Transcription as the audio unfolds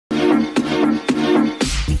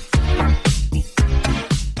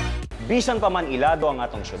Bisan pa man ilado ang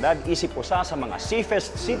atong syudad, isip usa sa mga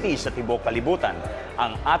safest cities sa tibuok kalibutan.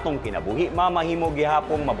 Ang atong kinabuhi mamahimo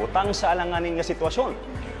gihapong mabutang sa alanganin nga sitwasyon.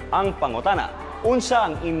 Ang pangutana,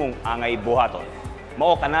 unsa ang imong angay buhaton?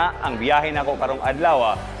 Mao kana ang biyahe nako karong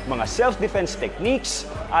adlaw, mga self-defense techniques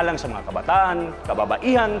alang sa mga kabataan,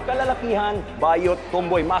 kababaihan, kalalakihan, bayot,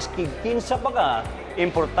 tomboy, maskig, kinsa pa ka,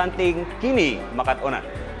 importanteng kini makatunan.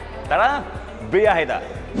 Tara, biyahe ta!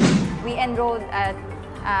 We enrolled at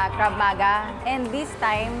Krav Maga, and this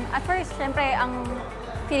time, at first, syempre, ang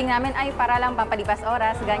feeling namin ay para lang pampalipas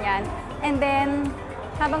oras, ganyan. And then,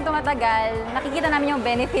 habang tumatagal, nakikita namin yung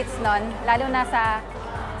benefits nun, lalo na sa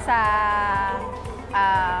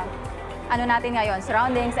ano natin ngayon,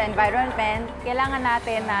 surroundings, environment. Kailangan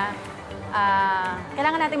natin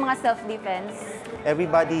mga self-defense.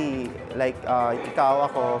 Everybody, like ikaw,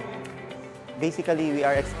 ako, basically, we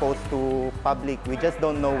are exposed to public. We just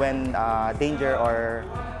don't know when danger or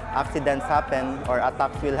accidents happen or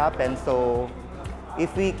attacks will happen. So,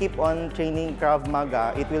 if we keep on training Krav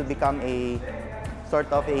Maga, it will become a sort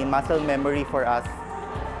of a muscle memory for us.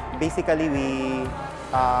 Basically, we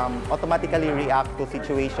automatically react to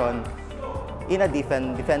situation in a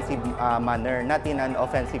defensive manner, not in an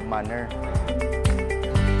offensive manner.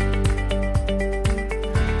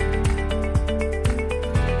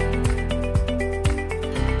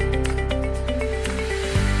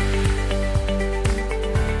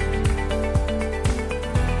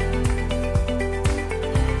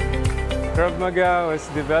 Krav Maga was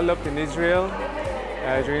developed in Israel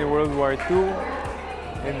during World War II,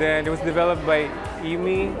 and then it was developed by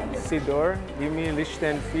Imi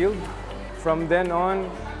Lichtenfeld. From then on,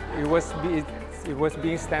 it was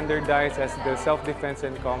being standardized as the self-defense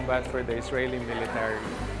and combat for the Israeli military,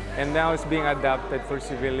 and now it's being adapted for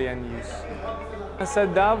civilian use. Sa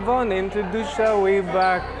Davao, na-introduce siya way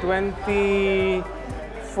back 2014,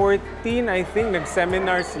 I think,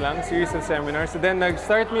 nag-seminars lang, series of seminars. So then,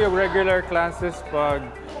 nag-start me yung regular classes pag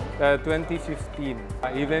 2015.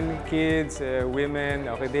 Even kids, women,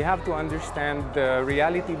 okay, they have to understand the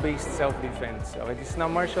reality-based self-defense. Okay, it's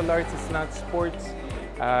not martial arts, it's not sports.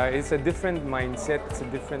 It's a different mindset, it's a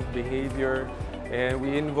different behavior. And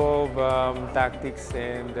we involve tactics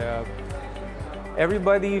and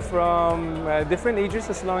everybody from different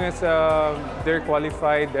ages, as long as they're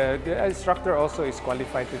qualified. The instructor also is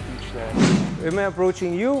qualified to teach that. Am I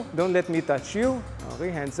approaching you? Don't let me touch you.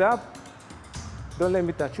 Okay, hands up. Don't let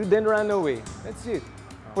me touch you, then run away. That's it.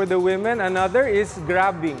 For the women, another is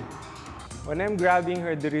grabbing. When I'm grabbing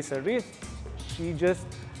her, there is a wrist. She just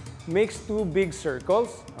makes two big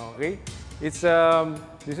circles. Okay, it's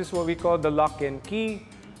this is what we call the lock and key.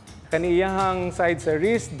 Kaniyahang side sa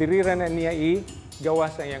wrist, diri ra na niya gawa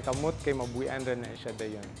sa iyang kamot kay mabuyan ra na siya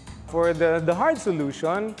dayon. For the hard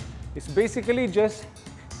solution, is basically just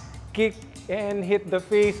kick and hit the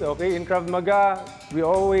face. Okay, in Krav Maga, we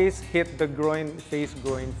always hit the groin, face.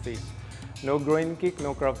 No groin kick,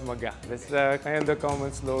 no Krav Maga. That's kind of the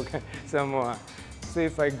common slogan sa mga. So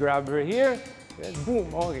if I grab her here, then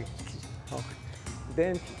boom, okay.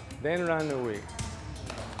 Then run away.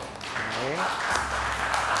 Okay.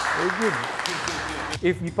 Very good.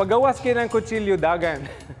 If ipagawas kayo ng kutsilyo, dagan.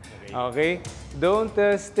 Okay? Don't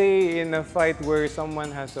stay in a fight where someone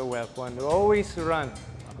has a weapon. Always run.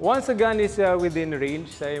 Once a gun is within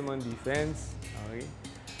range sa imong defense, okay.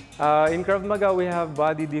 In Krav Maga, we have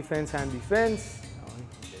body defense, hand defense,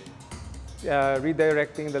 okay.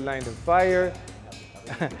 Redirecting the line of fire,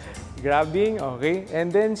 grabbing, okay, and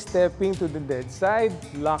then stepping to the dead side,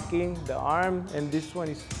 locking the arm, and this one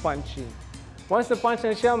is punching. Once the punch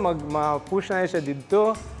na siya, ma-push na siya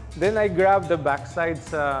dito, then I grab the backside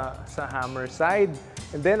sa hammer side,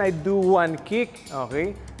 and then I do one kick,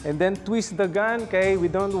 okay? And then twist the gun, okay? We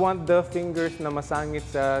don't want the fingers na masangit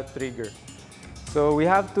sa trigger. So we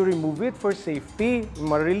have to remove it for safety.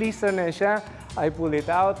 Ma-release na siya, I pull it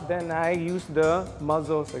out, then I use the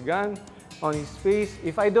muzzle sa gun on his face.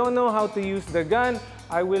 If I don't know how to use the gun,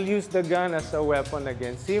 I will use the gun as a weapon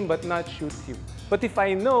against him, but not shoot him. But if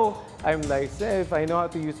I know, I'm like, if I know how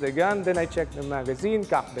to use the gun, then I check the magazine,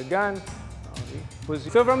 cock the gun. Okay.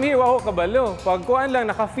 So from here, ako kabalo. Pag kuan lang,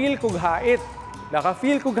 naka-feel kog hait.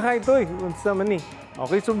 Naka-feel kog hait, oy. Unsa man ni.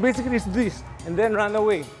 Okay, so basically it's this. And then run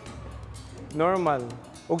away. Normal.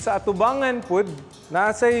 Ug sa atubangan pud,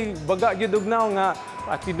 nasay baga gyud og naw nga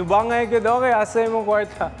at tinubangay gyud, okay, asay mo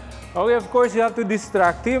kwarta. Okay, of course, you have to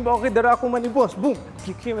distract him. Okay, dara ako manibos. Boom!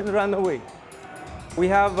 Kick him and run away. We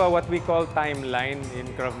have what we call timeline in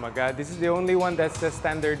Krav Maga. This is the only one that's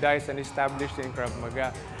standardized and established in Krav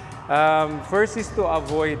Maga. First is to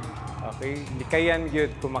avoid. Okay? Likayan yun,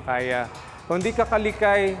 kumakaya. Kung di ka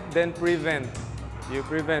kalikay, then prevent. You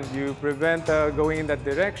prevent going in that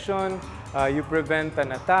direction, you prevent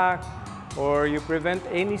an attack, or you prevent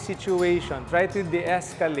any situation. Try to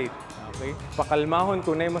de-escalate. Okay? Pakalmahon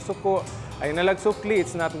kung na'y masuko, ay nalagsukli,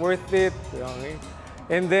 it's not worth it. Okay?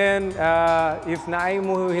 And then, if naay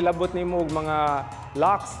mo hilabot ni mo mga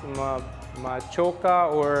locks, ma-choke ka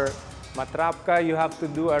or ma-trap ka, you have to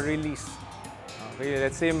do a release. Okay?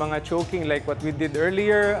 Let's say mga choking like what we did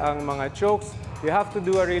earlier, ang mga chokes, you have to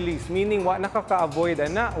do a release. Meaning, nakaka-avoid,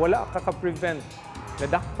 wala kaka-prevent.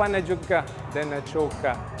 Nadakpan na jud ka, then na-choke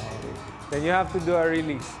ka. Okay? Then you have to do a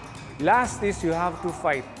release. Last is you have to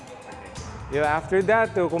fight. After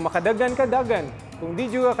that, kung makadagan ka, dagan. Kung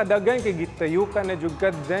di juga kadagan, kay gitayo ka na jud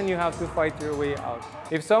ka, then you have to fight your way out.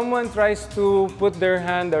 If someone tries to put their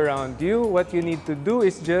hand around you, what you need to do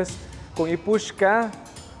is just, kung i-push ka,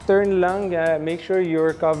 turn lang, make sure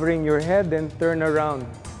you're covering your head, then turn around.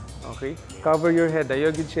 Okay? Cover your head.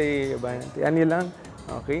 Ayaw gid siya, ani lang.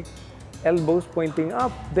 Okay? Elbows pointing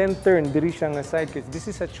up, then turn. Diri siya nga side, because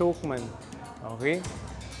this is a choke man. Okay?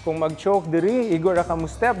 Kung mag-choke diri, igor ka mo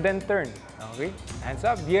step, then turn. Okay? Hands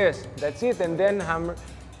up, yes. That's it. And then hammer,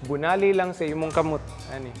 bunali lang sa imong kamot.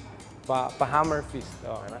 Ani? Pa-hammer fist.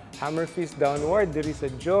 Okay. Hammer fist downward, diri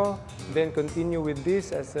sa jaw. Then continue with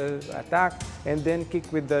this as an attack. And then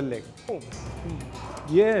kick with the leg. Boom.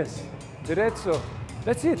 Yes. Diretso.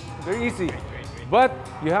 That's it. Very easy. But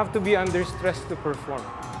you have to be under stress to perform.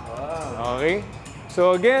 Okay?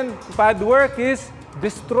 So again, pad work is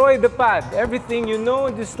destroy the pad. Everything you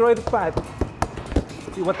know, destroy the pad.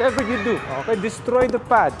 Whatever you do, okay? Destroy the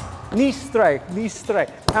pad. Knee strike,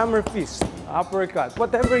 hammer fist, uppercut.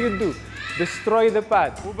 Whatever you do, destroy the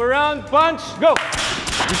pad. Move around, punch, go!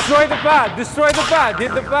 Destroy the pad,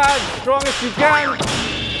 hit the pad, strong as you can.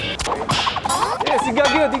 Yes,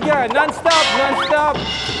 good. Non-stop.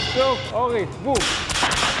 So, okay, boom.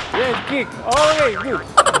 Yeah, kick. Okay, good.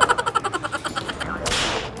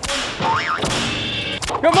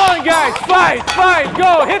 Come on, guys, fight,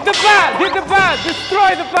 go, hit the pad,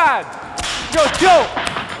 destroy the pad. Go, choke.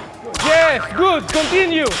 Yes, good,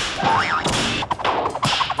 continue.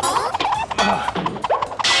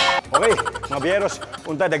 Okay, mga biyeros,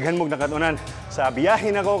 unta daghan mong nakatunan sa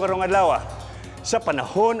biyahe na ko karong adlaw sa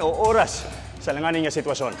panahon o oras sa langanin nga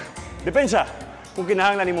sitwasyon. Depensa, kung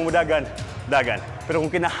kinahanglan nimong mudagan, dagan. Pero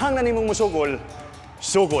kung kinahanglan nimong musugol,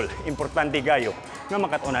 sugol. Importante gayo nga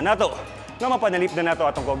makatunan nato, nga mapanalip na nato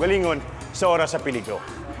atong kaugalingon sa oras sa peligro.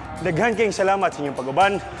 Daghan kayong salamat sa inyong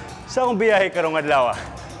pag-uban sa akong biyahe karong adlaw.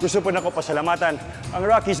 Gusto po na ko pasalamatan ang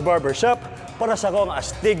Rocky's Barbershop para sa akong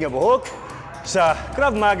astig nga buhok sa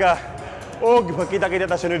Krav Maga o magkita-kita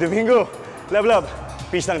ta sunod Domingo. Love.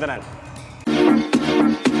 Peace lang tanan.